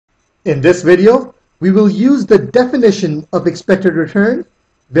In this video, we will use the definition of expected return,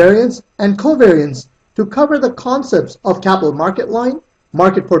 variance, and covariance to cover the concepts of capital market line,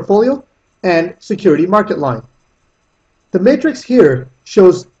 market portfolio, and security market line. The matrix here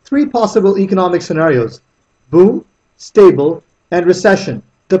shows three possible economic scenarios: boom, stable, and recession.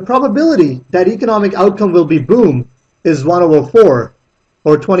 The probability that economic outcome will be boom is 1 over 4,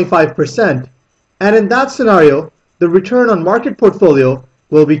 or 25%, and in that scenario, the return on market portfolio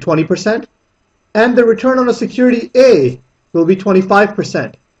will be 20%, and the return on a security A will be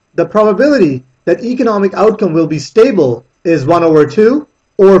 25%. The probability that economic outcome will be stable is 1 over 2,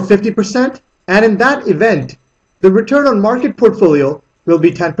 or 50%, and in that event, the return on market portfolio will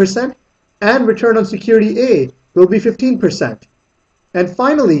be 10%, and return on security A will be 15%. And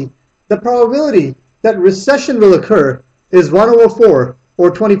finally, the probability that recession will occur is 1 over 4, or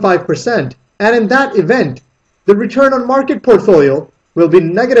 25%, and in that event, the return on market portfolio will be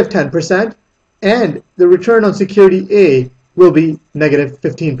negative 10%, and the return on security A will be negative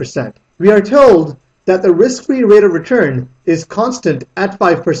 15%. We are told that the risk-free rate of return is constant at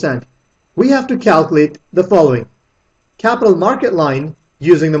 5%. We have to calculate the following: capital market line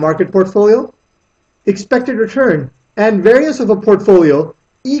using the market portfolio, expected return and variance of a portfolio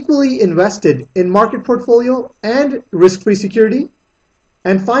equally invested in market portfolio and risk-free security,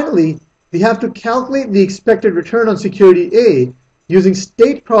 and finally, we have to calculate the expected return on security A using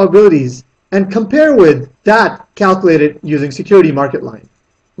state probabilities and compare with that calculated using security market line.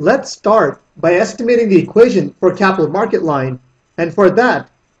 Let's start by estimating the equation for capital market line, and for that,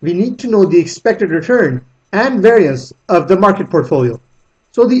 we need to know the expected return and variance of the market portfolio.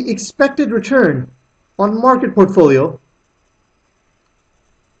 So the expected return on market portfolio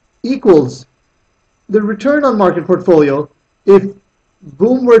equals the return on market portfolio if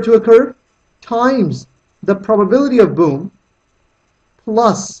boom were to occur times the probability of boom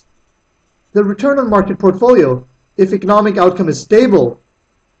plus the return on market portfolio if economic outcome is stable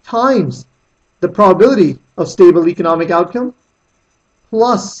times the probability of stable economic outcome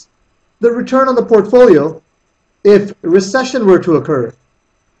plus the return on the portfolio if recession were to occur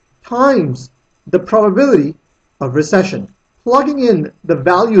times the probability of recession. Plugging in the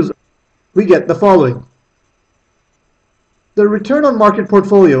values, we get the following: the return on market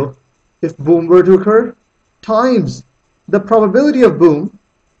portfolio if boom were to occur times the probability of boom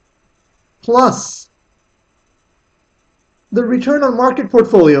plus the return on market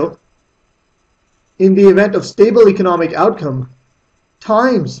portfolio in the event of stable economic outcome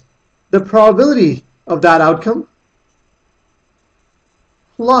times the probability of that outcome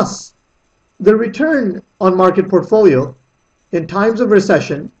plus the return on market portfolio in times of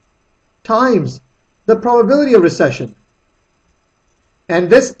recession times the probability of recession. And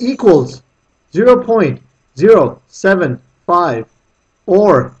this equals 0.075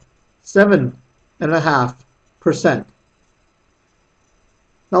 or 7.5%.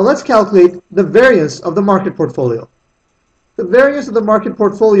 Now let's calculate the variance of the market portfolio. The variance of the market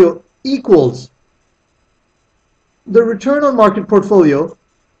portfolio equals the return on market portfolio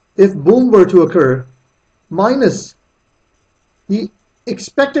if boom were to occur minus the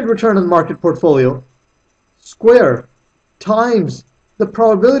expected return on market portfolio square times the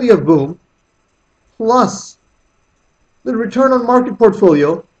probability of boom plus the return on market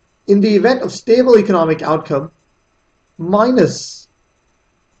portfolio in the event of stable economic outcome minus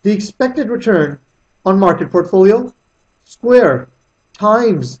the expected return on market portfolio square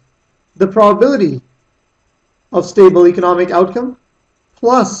times the probability of stable economic outcome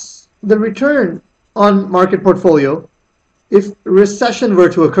plus the return on market portfolio if recession were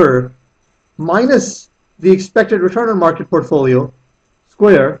to occur minus the expected return on market portfolio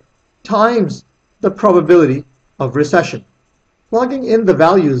square times the probability of recession. Plugging in the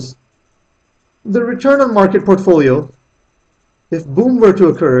values, the return on market portfolio if boom were to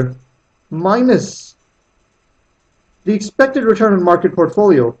occur minus the expected return on market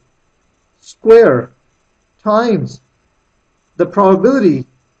portfolio square times the probability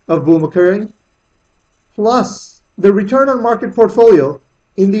of boom occurring plus the return on market portfolio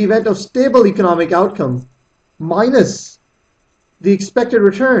in the event of stable economic outcome minus the expected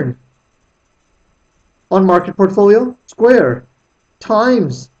return on market portfolio square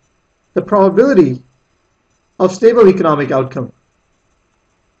times the probability of stable economic outcome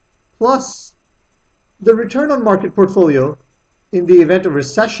plus the return on market portfolio in the event of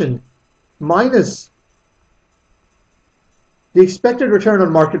recession minus the expected return on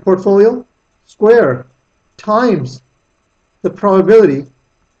market portfolio square times the probability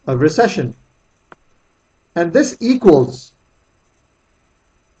of recession. And this equals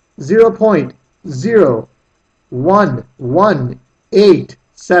 0.01186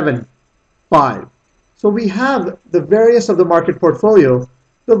 0.75. So we have the variance of the market portfolio.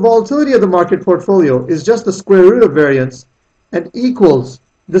 The volatility of the market portfolio is just the square root of variance and equals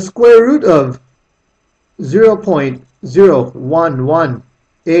the square root of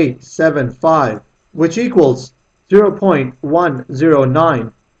 0.011875, which equals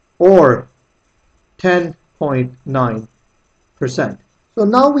 0.109 or 10.9%. So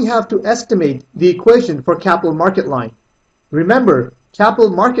now we have to estimate the equation for capital market line. Remember, capital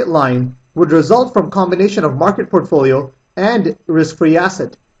market line would result from combination of market portfolio and risk-free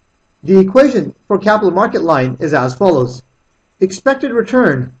asset. The equation for capital market line is as follows. Expected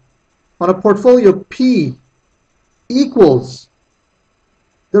return on a portfolio P equals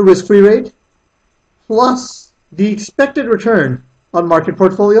the risk-free rate plus the expected return on market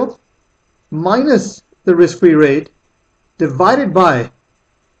portfolio minus the risk-free rate divided by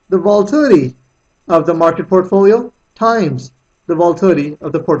the volatility of the market portfolio times the volatility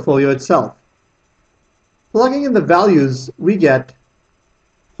of the portfolio itself. Plugging in the values, we get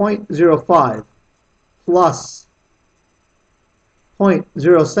 0.05 plus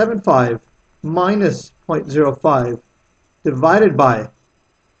 0.075 minus 0.05 divided by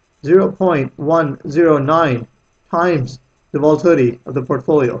 0.109 times the volatility of the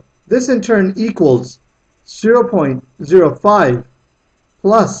portfolio. This in turn equals 0.05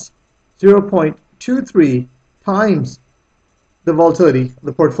 plus 0.23 times the volatility of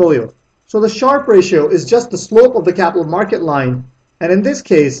the portfolio. So the Sharpe ratio is just the slope of the capital market line, and in this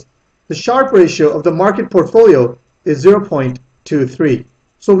case, the Sharpe ratio of the market portfolio is 0.23.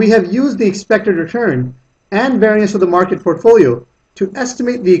 So we have used the expected return and variance of the market portfolio to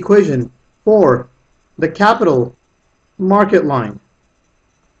estimate the equation for the capital market line.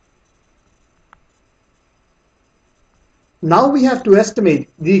 Now we have to estimate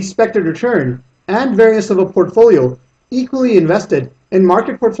the expected return and variance of a portfolio equally invested in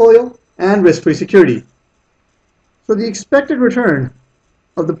market portfolio and risk-free security. So the expected return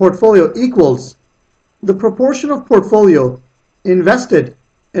of the portfolio equals the proportion of portfolio invested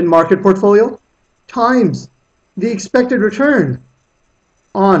in market portfolio times the expected return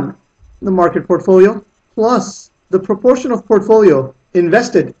on the market portfolio plus the proportion of portfolio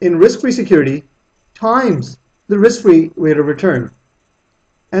invested in risk-free security times the risk-free rate of return.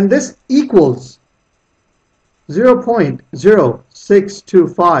 And this equals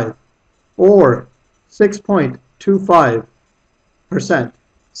 0.0625 or 6.25%.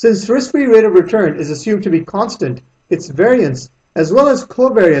 Since risk-free rate of return is assumed to be constant, its variance as well as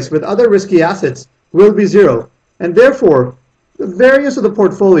covariance with other risky assets will be zero, and therefore the variance of the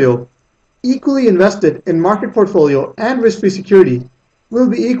portfolio equally invested in market portfolio and risk-free security will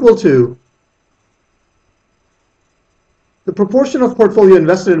be equal to the proportion of portfolio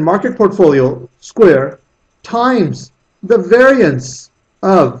invested in market portfolio square times the variance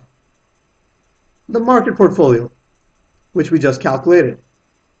of the market portfolio, which we just calculated.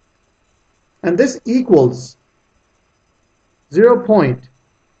 And this equals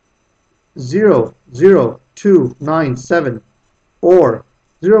 0.00297 or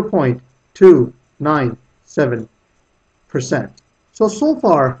 0.297%. So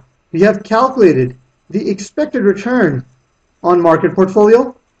far we have calculated the expected return on market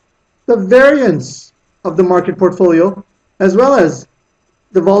portfolio, the variance of the market portfolio, as well as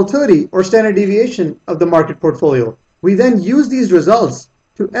the volatility or standard deviation of the market portfolio. We then use these results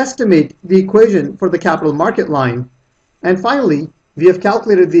to estimate the equation for the capital market line. And finally, we have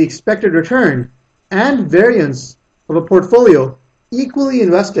calculated the expected return and variance of a portfolio equally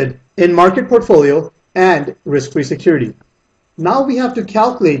invested in market portfolio and risk-free security. Now we have to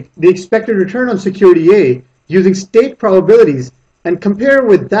calculate the expected return on security A using state probabilities and compare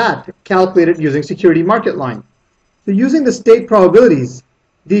with that calculated using security market line. So using the state probabilities,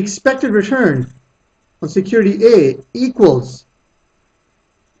 the expected return on security A equals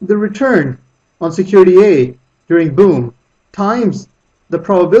the return on security A during boom times the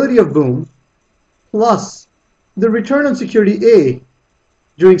probability of boom plus the return on security A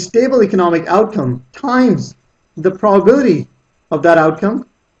during stable economic outcome times the probability of that outcome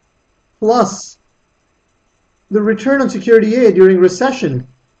plus the return on security A during recession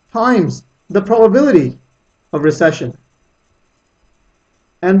times the probability of recession.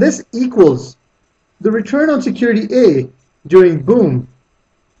 And this equals the return on security A during boom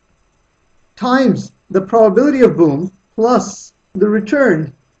times the probability of boom plus the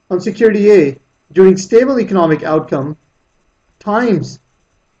return on security A during stable economic outcome times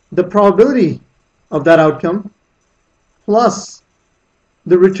the probability of that outcome plus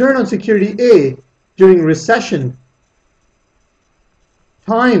the return on security A during recession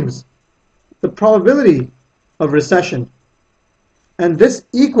times the probability of recession. and this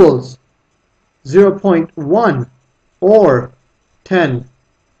equals 0.1 or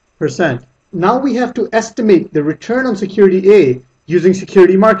 10%. Now we have to estimate the return on security A using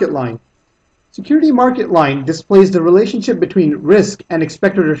security market line. Security market line displays the relationship between risk and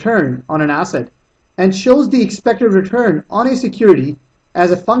expected return on an asset and shows the expected return on a security as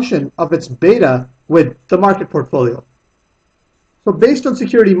a function of its beta with the market portfolio. So based on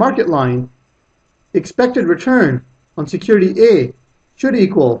security market line, expected return on security A should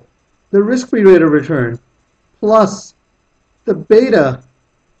equal the risk-free rate of return plus the beta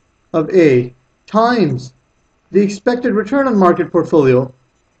of A times the expected return on market portfolio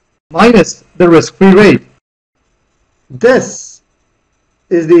minus the risk-free rate. This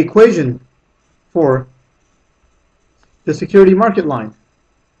is the equation for the security market line.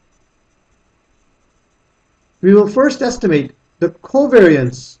 We will first estimate the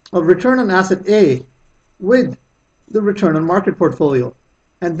covariance of return on asset A with the return on market portfolio,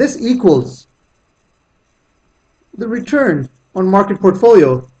 and this equals the return on market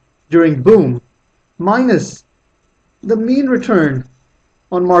portfolio during boom minus the mean return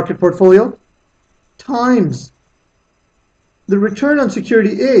on market portfolio times the return on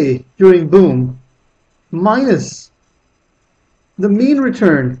security A during boom minus the mean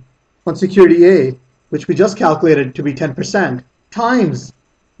return on security A, which we just calculated to be 10%, times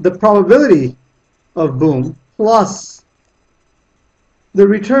the probability of boom plus the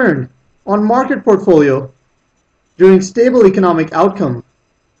return on market portfolio during stable economic outcome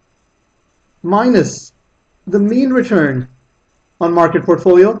minus the mean return on market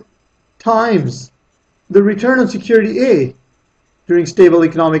portfolio times the return on security A during stable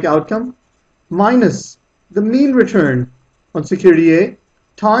economic outcome minus the mean return on security A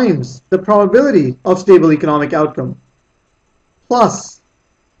times the probability of stable economic outcome plus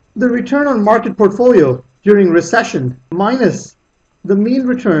the return on market portfolio during recession minus the mean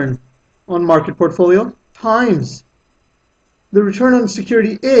return on market portfolio times the return on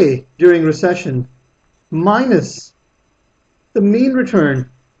security A during recession minus the mean return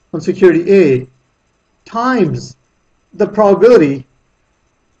on security A times the probability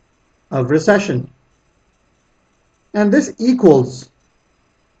of recession. And this equals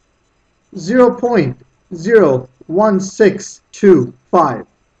 0.01625.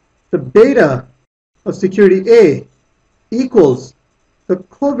 The beta of security A equals the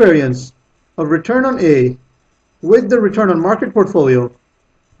covariance of return on A with the return on market portfolio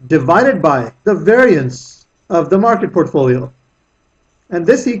divided by the variance of the market portfolio. And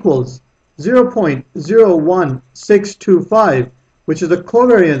this equals 0.01625, which is the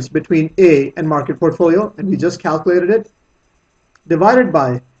covariance between A and market portfolio, and we just calculated it, divided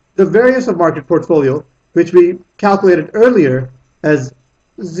by the variance of market portfolio, which we calculated earlier as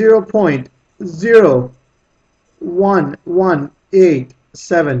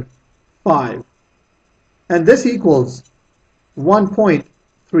 0.011875. And this equals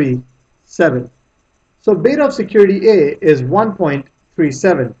 1.37. So beta of security A is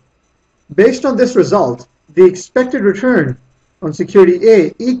 1.37. Based on this result, the expected return on security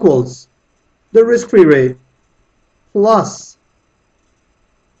A equals the risk-free rate plus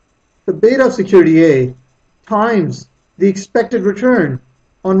the beta of security A times the expected return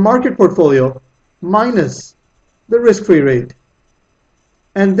on market portfolio minus the risk-free rate.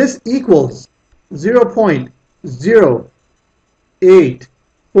 And this equals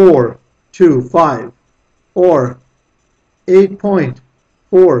 0.08425 or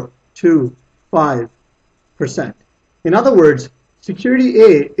 8.425%. In other words, security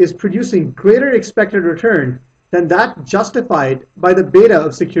A is producing greater expected return than that justified by the beta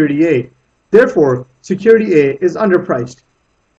of security A. Therefore, security A is underpriced.